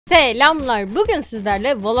Selamlar. Bugün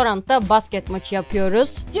sizlerle Valorantta basket maçı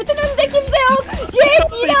yapıyoruz. Jet'in önünde kimse yok.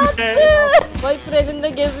 Jet yine attı. Viper elinde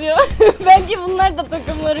geziyor. Bence bunlar da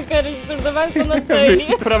takımları karıştırdı. Ben sana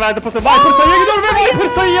söyleyeyim. Viper verdi pası. Viper sayıya gidiyor ve Viper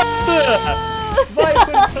sayı yaptı.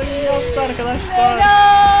 Viper sayı yaptı arkadaşlar.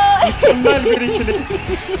 Mükemmel bir ikili.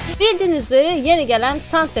 Bildiğiniz üzere yeni gelen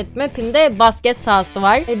Sunset map'inde basket sahası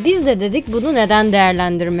var. Biz de dedik bunu neden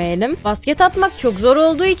değerlendirmeyelim. Basket atmak çok zor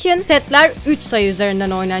olduğu için setler 3 sayı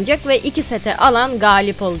üzerinden oynanacak ve 2 sete alan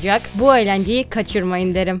galip olacak. Bu eğlenceyi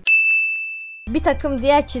kaçırmayın derim. Bir takım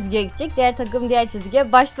diğer çizgiye gidecek, diğer takım diğer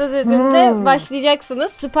çizgiye. Başla dediğimde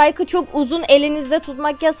başlayacaksınız. Spike'ı çok uzun elinizde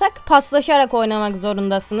tutmak yasak, paslaşarak oynamak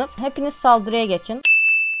zorundasınız. Hepiniz saldırıya geçin.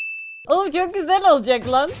 Oğlum çok güzel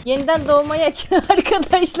olacak lan. Yeniden doğmayı açın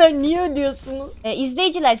arkadaşlar. Niye ölüyorsunuz?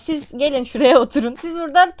 İzleyiciler siz gelin şuraya oturun. Siz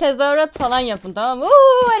buradan tezahürat falan yapın, tamam mı?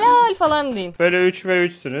 Helal falan deyin. Böyle 3 ve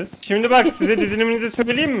 3'sünüz. Şimdi bak size diziliminizi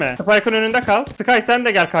söyleyeyim mi? Spike'ın önünde kal. Sky sen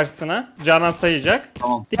de gel karşısına. Canan sayacak.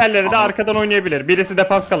 Tamam. Diğerleri de arkadan oynayabilir. Birisi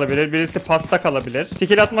defans kalabilir. Birisi pasta kalabilir.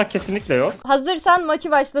 Skill atmak kesinlikle yok. Hazırsan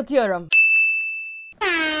maçı başlatıyorum.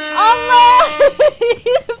 Allah!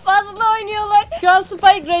 Fazla oynuyorlar. Şu an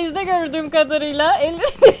Spike Reis'de gördüğüm kadarıyla.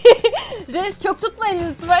 Reis çok tutma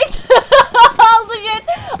elini Spike. Aldı Jet.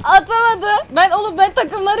 Atamadı. Ben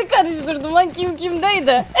takımları karıştırdım lan, kim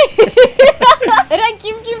kimdeydi? Eren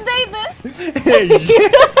kim kimdeydi?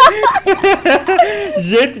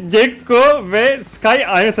 Jet, Gekko ve Sky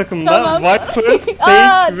aynı takımda. Tamam. Viper,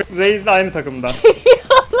 Sage ve Reis de aynı takımda.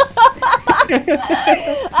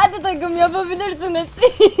 Hadi takım yapabilirsiniz.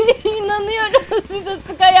 İnanıyorum size.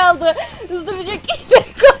 Sky aldı. Hızlı bir şekilde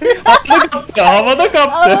koydu. Havada kaptı.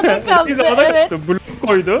 Havada kaptı, evet. Blok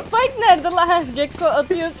koydu. Spike nerede lan? Gekko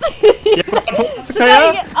atıyor.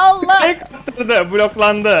 Sky'a Allah. Sky kaptırdı.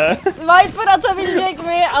 Bloklandı. Viper atabilecek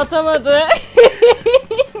mi? Atamadı.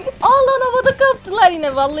 Lan havada kaptılar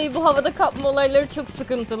yine. Vallahi bu havada kapma olayları çok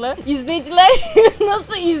sıkıntılı. İzleyiciler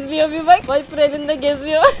nasıl izliyor bir bak. Viper elinde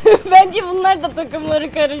geziyor. Bence bunlar da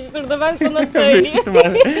takımları karıştırdı. Ben sana söyleyeyim.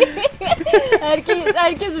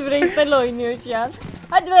 herkes bireysel oynuyor şu an.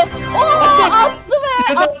 Hadi be. Attı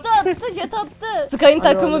be. Attı. Jet attı. Sky'ın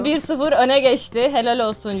takımı 1-0 öne geçti. Helal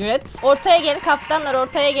olsun Jet. Ortaya gelin kaptanlar,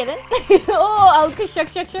 ortaya gelin. Alkış şak.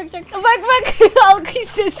 Bak alkış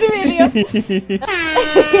sesi veriyor.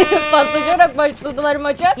 Paslaşarak başladılar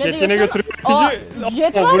maça. Ne Jet yine götürüyor.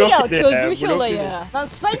 Jet var ya, çözmüş olayı. Lan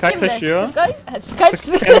Spike kimde? Taşıyor.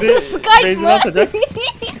 Skype mı?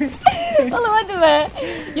 Oğlum hadi be.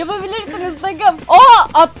 Yapabilirsiniz takım.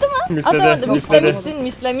 Attı mı? Atamadı.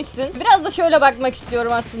 Mislemişsin. Biraz da şöyle bakmak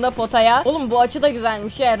istiyorum aslında potaya. Oğlum bu açı da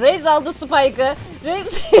güzelmiş ya. Reis aldı Spike'ı.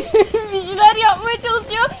 Reis bir şeyler yapmaya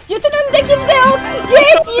çalışıyor. Jet'in önünde kimse yok.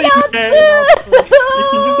 Jet yine attı.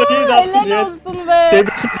 İkinci sayıyı da attı Jet. Helal olsun be.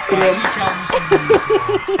 Tebrik ediyorum.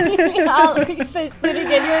 Alkış sesleri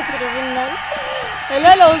geliyor tribünden.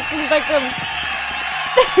 Helal olsun takım.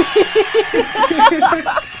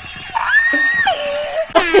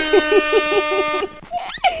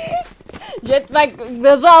 Jet bak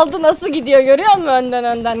gazı aldı, nasıl gidiyor görüyor musun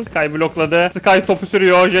önden? Sky blokladı. Sky topu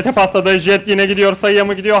sürüyor. Jet'e pasladı. Jet yine gidiyor. Sayıya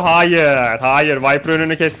mı gidiyor? Hayır. Viper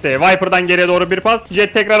önünü kesti. Viper'dan geriye doğru bir pas.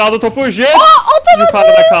 Jet tekrar aldı topu. Jet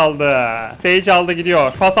yukarıda kaldı. Sage aldı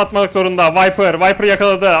gidiyor. Pas atmak zorunda. Viper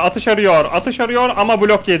yakaladı. Atış arıyor ama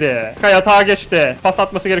blok yedi. Sky atağa geçti. Pas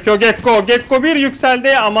atması gerekiyor. Gekko bir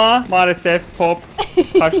yükseldi ama maalesef top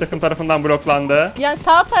karşı takım tarafından bloklandı. Yani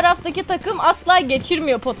sağ taraftaki takım asla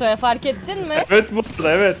geçirmiyor potaya, fark ettin mi? Evet bu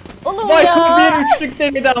da evet. Oğlum Viper ya. bir üçlük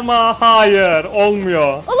denedi ama hayır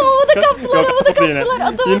olmuyor. Oğlum havada kaptılar,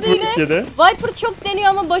 atamadı yine. Viper çok deniyor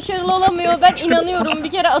ama başarılı olamıyor. Ben inanıyorum,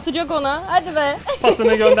 bir kere atacak ona. Hadi be.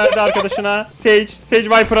 Pasını gönderdi arkadaşına. Sage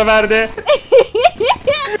Viper'a verdi.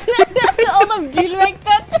 Oğlum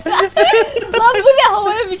gülmekten. Lan bu ne?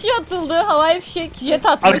 Havaya bir şey atıldı. Havaya fişek. Jet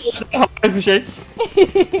atmış. Arkadaşlar havaya fişek.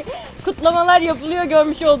 Kutlamalar yapılıyor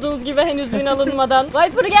görmüş olduğunuz gibi henüz win alınmadan.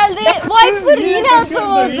 Viper geldi. Viper yine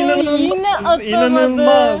atamadı. Yine atamadı.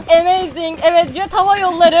 İnanılmaz. Amazing. Evet Jet hava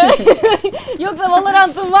yolları. Yoksa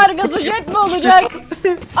Valorant'ın var gazı Jet mi olacak?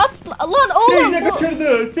 At lan oğlum bu.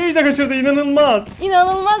 Sage de kaçırdı. İnanılmaz.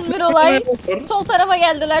 İnanılmaz bir olay. Sol tarafa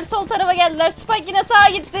geldiler. Spike yine sağa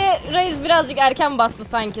gitti. Reis birazcık erken bastı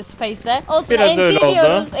sanki Space'e. Olsun,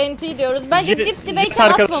 NT diyoruz. Bence dip dibeyken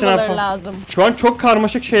atmamaları lazım. Şu an çok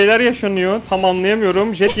karmaşık şeyler yaşanıyor. Tam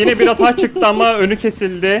anlayamıyorum. Jet yine bir hata çıktı ama önü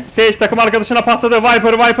kesildi. Sage takım arkadaşına pasladı.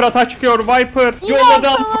 Viper hata çıkıyor. Viper yolladı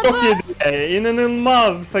ama çok yedi.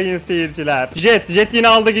 İnanılmaz sayın seyirciler. Jet yine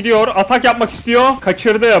aldı gidiyor. Atak yapmak istiyor.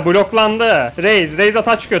 kaçırdı, bloklandı. Reis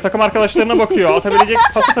atağa çıkıyor, takım arkadaşlarına bakıyor.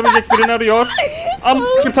 Pas atabilecek birini arıyor. Ama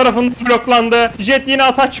rakip tarafından bloklandı. Jet yine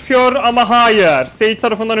atağa çıkıyor ama hayır. Sage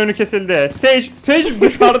tarafından önü kesildi. Sage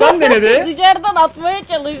dışarıdan denedi. Dışarıdan atmaya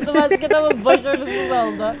çalıştı basket ama başarısız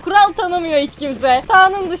oldu. Kural tanımıyor hiç kimse.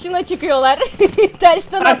 Sahanın dışına çıkıyorlar.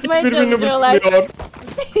 Tersten Herkes atmaya birbirini çalışıyorlar. blokluyor.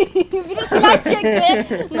 Biri silah çekti.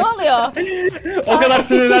 Ne oluyor? O kadar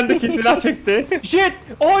sinirlendi ki silah çekti. Jet!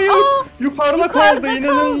 Hayır! Yukarıda kaldı,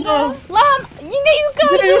 inanılmaz. Lan yine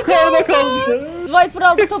Yukarıda kaldı. Viper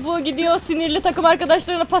aldı topu, gidiyor, sinirli, takım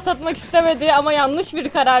arkadaşlarına pas atmak istemedi ama yanlış bir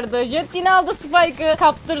karardı. Jet yine aldı Spike'ı,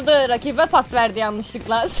 kaptırdı, rakibe pas verdi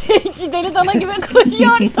yanlışlıkla. Sage deli dana gibi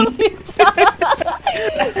koşuyor ortalıkta.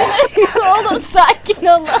 Oğlum sakin ol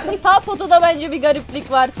lan. Sağ potada bence bir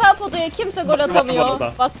gariplik var. Sağ potaya kimse gol atamıyor.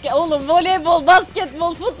 Oğlum voleybol,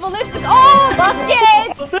 basketbol, futbol hepsi.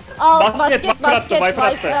 Basket! Basket.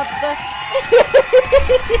 Viper attı.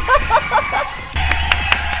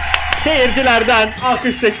 Seyircilerden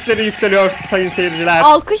alkış sesleri yükseliyor sayın seyirciler.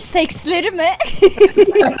 Alkış seksleri mi?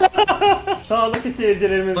 Sağdaki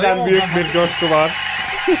seyircilerimizden büyük bir coşku var.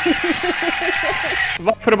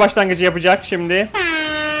 Viper başlangıcı yapacak şimdi.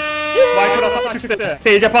 Viper atak çıktı.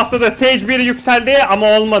 Sage'e pasladı. Sage bir yükseldi ama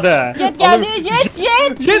olmadı. Jet geldi.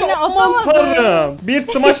 Jet yine atamadı. Tanrım. Bir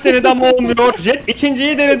smaç denedi ama olmuyor. Jet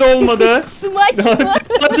ikinciyi denedi, olmadı. Smaç mı?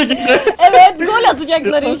 Çekildi. Evet, gol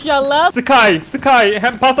atacaklar inşallah. Sky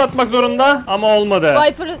hem pas atmak zorunda ama olmadı.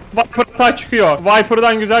 Viper atağa çıkıyor.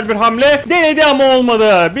 Viper'dan güzel bir hamle denedi ama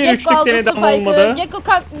olmadı. Bir üçlük denedi ama olmadı.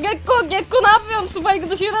 Gekko ne yapıyorsun? Spike'ı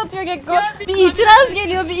dışarı atıyor Gekko. Bir itiraz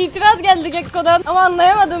geliyor. Bir itiraz geldi Gekko'dan ama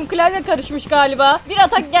anlayamadım. Klavye karışmış galiba. Bir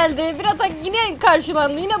atak geldi. Bir atak yine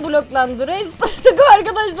karşılandı. Yine bloklandı. Reis takım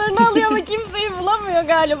arkadaşlarını alıyor ama kimseyi bulamıyor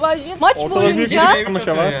galiba. Maç boyunca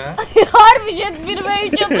harbi Jet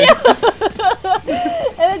 1v3 atıyor.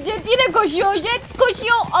 Evet, Jet yine koşuyor.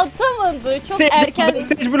 Atamadı. Çok erken.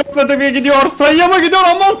 Sage blokladı ve gidiyor. Sayıya mı gidiyor?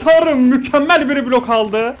 Aman tanrım. Mükemmel bir blok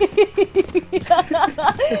aldı.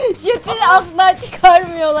 Jet'i asla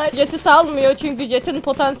çıkarmıyorlar. Jet'i salmıyor çünkü Jet'in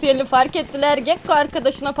potansiyelini fark ettiler. Gekko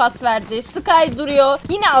arkadaşına pas verdi. Sky duruyor.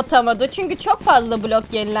 Yine atamadı. Çünkü çok fazla blok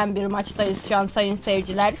yenilen bir maçtayız şu an sayın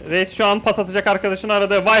seyirciler. Reis şu an pas atacak arkadaşını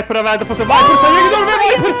aradı. Viper'a verdi pası. Viper sayıya gidiyor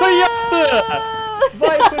ve Viper sayı yaptı.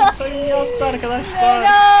 Viper sayı yaptı arkadaşlar.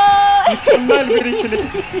 Mükemmel bir ikili.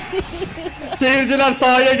 Seyirciler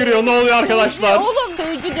sahaya giriyor. Ne oluyor arkadaşlar? Oğlum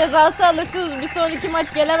seyirci cezası alırsınız. Bir sonraki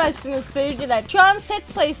maç gelemezsiniz seyirciler. Şu an set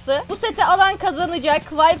sayısı. Bu seti alan kazanacak.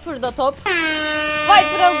 Viper'da top.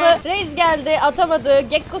 Viper aldı. Reis geldi. Atamadı.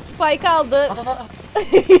 Gekko Spike aldı.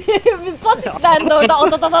 Bir pas istendi orada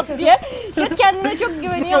at diye. Jet kendine çok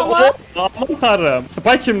güveniyor ama. Aman tanrım.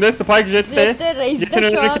 Spike kimde? Spike Jet'te.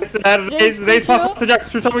 Reis'te şu an. Reis pas atacak.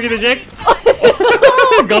 Şuta mı gidecek?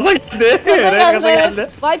 Gaza geldi. Gaza geldi.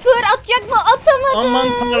 Viper atacak mı? Atamadı. Aman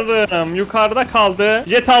tanrım. Yukarıda kaldı.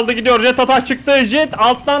 Jet aldı gidiyor. Jet atağa çıktı. Jet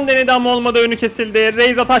alttan denedi ama olmadı. Önü kesildi.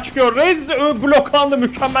 Reis atağa çıkıyor. Reis bloklandı.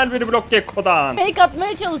 Mükemmel bir blok Gekko'dan. Fake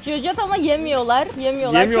atmaya çalışıyor Jet ama yemiyorlar.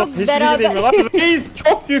 Yemiyor. Çok beraber. Reis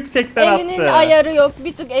çok yüksekten attı. Elinin ayarı yok.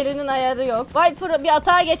 Bir tık elinin ayarı yok. Viper bir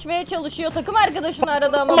atağa geçmeye çalışıyor. Takım arkadaşını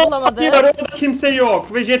aradı ama bulamadı. Orada kimse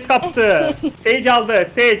yok ve Jet kaptı. Sage aldı.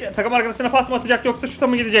 Sage takım arkadaşına pas mı atacak yoksa şuta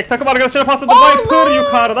mı gidecek? Takım arkadaşına pas attı. Viper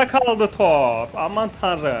yukarıda kaldı top. Aman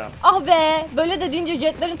tanrım. Ah be. Böyle de deyince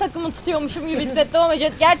Jet'lerin takımı tutuyormuşum gibi hissettim ama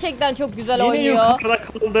Jet gerçekten çok güzel oynuyor. Yine yukarıda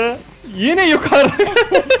kaldı. Yine yukarıda.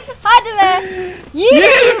 Hadi be. Yine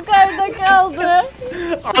yukarıda kaldı.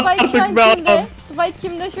 Spike şu an kimde? Spike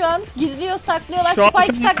kimde şu an? Gizliyor, saklıyorlar.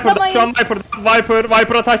 Spike saklamayın. Şu an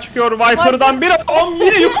Viper atağa çıkıyor. Viper'dan bir adam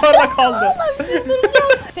yine yukarıda kaldı. Allah'ım çıldıracağım.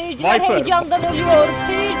 Seyirciler heyecandan ölüyor.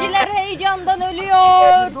 Seyirciler heyecandan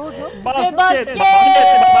ölüyor. Basket.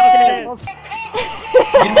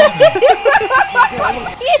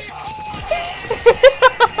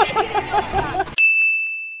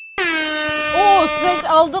 Sage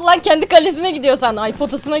aldı lan, kendi kalesine gidiyor sandım. Ay,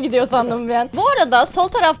 potasına gidiyor sandım ben. Bu arada sol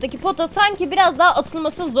taraftaki pota sanki biraz daha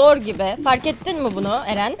atılması zor gibi. Fark ettin mi bunu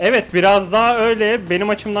Eren? Evet, biraz daha öyle. Benim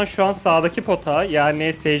açımdan şu an sağdaki pota,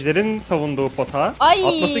 yani Sage'lerin savunduğu pota. Ay,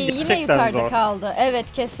 atması yine yukarıda zor. kaldı. Evet,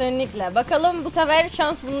 kesinlikle. Bakalım bu sefer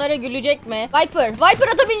şans bunlara gülecek mi? Viper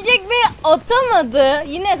atabilecek mi? Atamadı.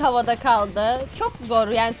 Yine havada kaldı. Çok zor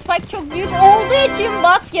yani, Spike çok büyük olduğu için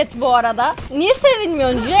basket bu arada. Niye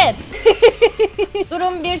sevinmiyorsun Jet?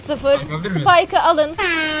 Durum 1-0. 1-0. Spike'ı alın.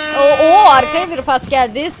 Oo, arkaya bir pas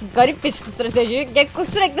geldi. Garip bir strateji. Gekko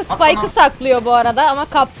sürekli Spike'ı saklıyor bu arada ama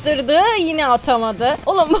kaptırdı. Yine atamadı.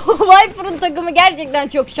 Oğlum Viper'ın takımı gerçekten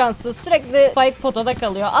çok şanssız. Sürekli Spike potada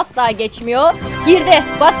kalıyor. Asla geçmiyor. Girdi.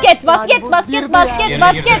 Basket.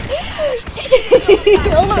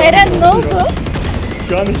 Oğlum Eren ne oldu?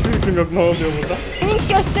 Şu an hiçbir fikrim yok ne oluyor burada. Sevinç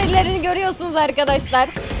gösterilerini görüyorsunuz arkadaşlar.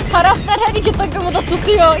 Taraftar her iki takımı da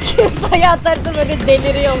tutuyor. Kim sayı atarsa böyle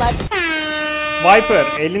deliriyorlar. Viper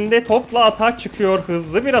elinde topla atağa çıkıyor.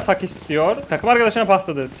 Hızlı bir atak istiyor. Takım arkadaşına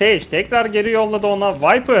pasladı. Sage tekrar geri yolladı ona.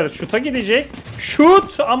 Viper şuta gidecek.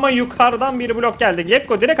 Şut ama yukarıdan bir blok geldi.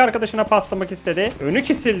 Gekko direkt arkadaşına paslamak istedi. Önü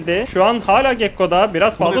kesildi. Şu an hala Gekko'da.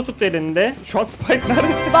 Biraz fazla tuttu elinde. Şu an Spike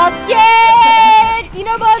nerede? Basket!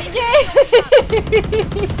 Yine basket!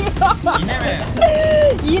 Yine mi?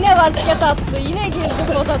 Yine basket attı. Yine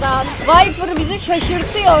girdi potadan. Viper bizi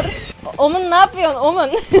şaşırtıyor. Omun ne yapıyorsun Omun?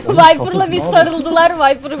 Viper'la bir sarıldılar.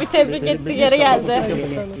 Viper'ı bir tebrik etti, geri geldi.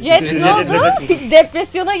 Jet ne oldu?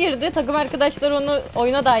 Depresyona girdi. Takım arkadaşları onu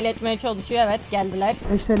oyuna dahil etmeye çalışıyor. Evet, geldiler.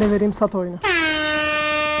 5 TL vereyim, sat oyunu.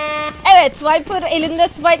 Evet, Viper elinde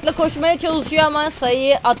spike'la koşmaya çalışıyor ama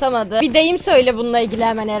sayıyı atamadı. Bir deyim söyle bununla ilgili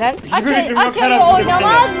hemen Eren. Açayı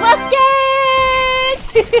oynamaz basket!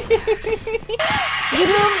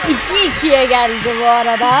 Durum 2-2'ye geldi bu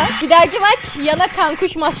arada. Bir dahaki maç yana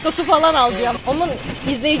kankuş maskotu falan alacağım. Onun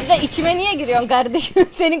izleyicide içime niye giriyorsun kardeşim?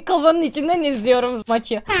 Senin kafanın içinden izliyorum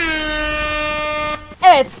maçı.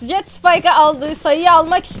 Evet, Jet Spike'ı aldı. Sayıyı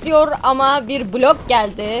almak istiyor ama bir blok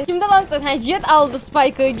geldi. Kimden alsın? Jet aldı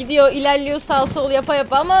Spike'ı, gidiyor, ilerliyor, sağ sol yapa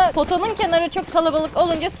ama potanın kenarı çok kalabalık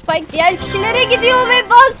olunca Spike diğer kişilere gidiyor ve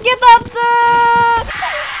basket attı.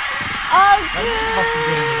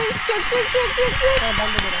 Çok.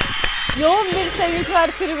 Yoğun bir sevinç var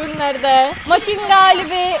tribünlerde. Maçın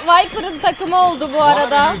galibi Viper'ın takımı oldu bu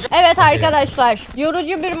arada. Evet arkadaşlar,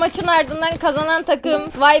 yorucu bir maçın ardından kazanan takım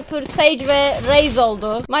Viper, Sage ve Raze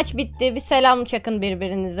oldu. Maç bitti. Bir selam çakın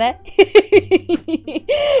birbirinize.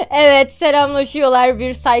 Evet, selamlaşıyorlar.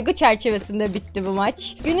 Bir saygı çerçevesinde bitti bu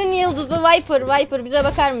maç. Günün yıldızı Viper. Viper bize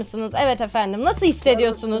bakar mısınız? Evet efendim. Nasıl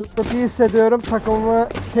hissediyorsunuz? Çok iyi hissediyorum. Takımımı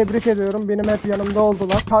tebrik ediyorum. Benim hep yanımda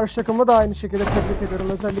oldular. Karşı takımı da aynı şekilde tebrik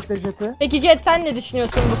ediyorum. Özellikle Jet'i. Peki Jet, sen ne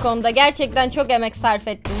düşünüyorsun bu konuda? Gerçekten çok emek sarf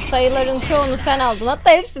ettin. Sayıların çoğunu sen aldın.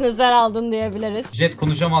 Hatta hepsini sen aldın diyebiliriz. Jet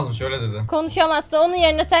konuşamazmış, öyle dedi. Konuşamazsa onun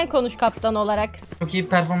yerine sen konuş kaptan olarak. Çok iyi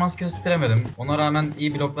performans gösteremedim. Ona rağmen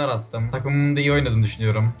iyi bloklar attım. Takımımın da iyi oynadığını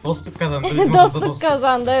düşünüyorum. Dostluk kazandı. Dostluk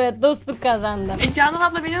kazandı, evet, dostluk kazandı. Canan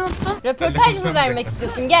abla beni unuttun. Röportaj mı vermek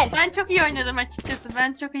istiyorsun? Gel. Ben çok iyi oynadım açıkçası.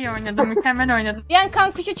 Ben çok iyi oynadım. Mükemmel oynadım. Bir an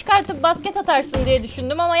kankuşu çıkartıp basket atarsın diye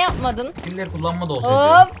düşündüm ama yapmadın. Skill'leri kullanma da olsaydı.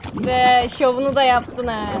 Hop be, şovunu da yaptın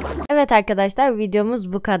ha. Evet arkadaşlar,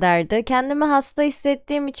 videomuz bu kadardı. Kendimi hasta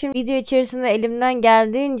hissettiğim için video içerisinde elimden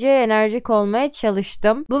geldiğince enerjik olmaya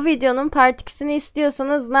çalıştım. Bu videonun part 2'sini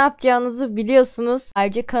istiyorsanız ne yapacağınızı biliyorsunuz.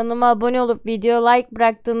 Ayrıca kanalıma abone olup video like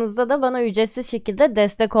bıraktığınızda da bana ücretsiz şekilde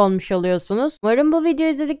destek olmuş oluyorsunuz. Umarım bu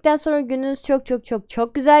videoyu izledikten sonra gününüz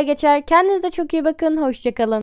çok güzel geçer. Kendinize çok iyi bakın. Hoşçakalın.